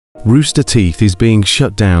Rooster Teeth is being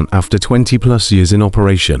shut down after 20+ years in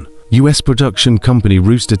operation. US production company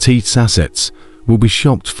Rooster Teeth's assets will be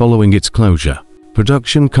shopped following its closure.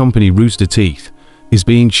 Production company Rooster Teeth is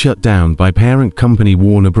being shut down by parent company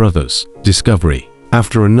Warner Bros. Discovery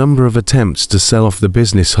after a number of attempts to sell off the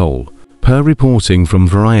business whole. Per reporting from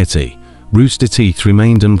Variety, Rooster Teeth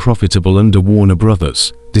remained unprofitable under Warner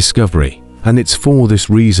Bros. Discovery, and it's for this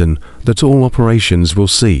reason that all operations will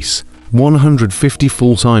cease. 150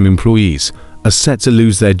 full-time employees are set to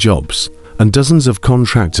lose their jobs, and dozens of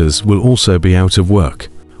contractors will also be out of work.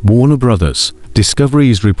 Warner Bros. Discovery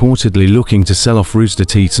is reportedly looking to sell off Rooster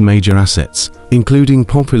Teeth's major assets, including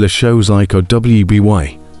popular shows like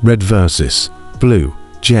OWBY, Red vs. Blue,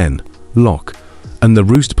 Gen, Lock, and the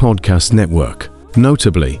Roost Podcast Network.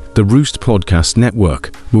 Notably, the Roost Podcast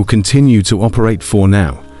Network will continue to operate for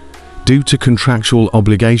now. Due to contractual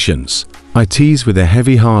obligations, I tease with a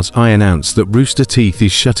heavy heart I announce that Rooster Teeth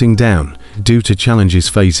is shutting down due to challenges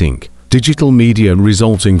facing digital media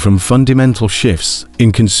resulting from fundamental shifts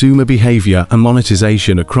in consumer behavior and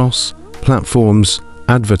monetization across platforms,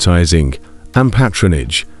 advertising, and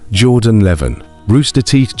patronage. Jordan Levin, Rooster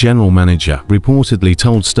Teeth general manager, reportedly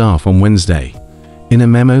told staff on Wednesday. In a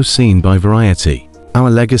memo seen by Variety, "Our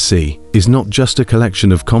legacy is not just a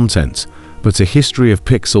collection of content, but a history of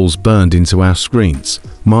pixels burned into our screens,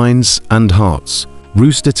 minds, and hearts.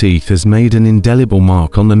 Rooster Teeth has made an indelible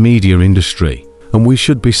mark on the media industry, and we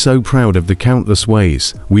should be so proud of the countless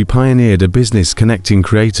ways we pioneered a business connecting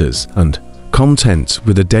creators and content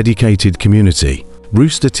with a dedicated community."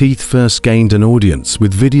 Rooster Teeth first gained an audience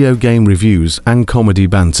with video game reviews and comedy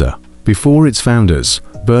banter, before its founders,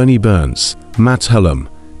 Bernie Burns, Matt Hullum,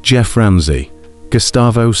 Jeff Ramsey,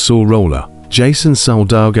 Gustavo Sorolla, Jason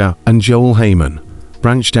Saldaga, and Joel Heyman,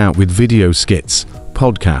 branched out with video skits,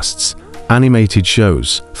 podcasts, animated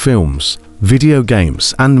shows, films, video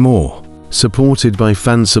games, and more, supported by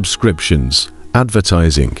fan subscriptions,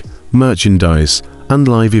 advertising, merchandise, and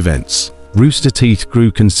live events. Rooster Teeth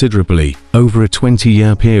grew considerably over a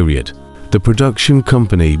 20-year period. The production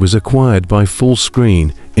company was acquired by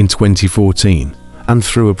Fullscreen in 2014, and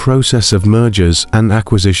through a process of mergers and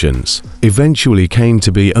acquisitions, eventually came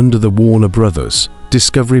to be under the Warner Bros.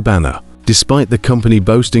 Discovery banner. Despite the company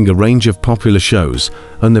boasting a range of popular shows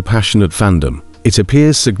and a passionate fandom, it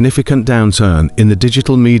appears significant downturn in the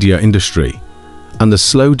digital media industry and the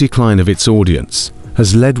slow decline of its audience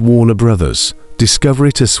has led Warner Bros.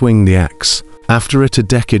 Discovery to swing the axe. After a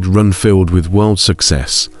decade run filled with world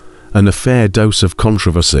success and a fair dose of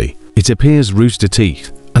controversy, it appears Rooster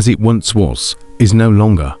Teeth, as it once was, is no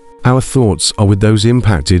longer. Our thoughts are with those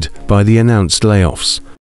impacted by the announced layoffs.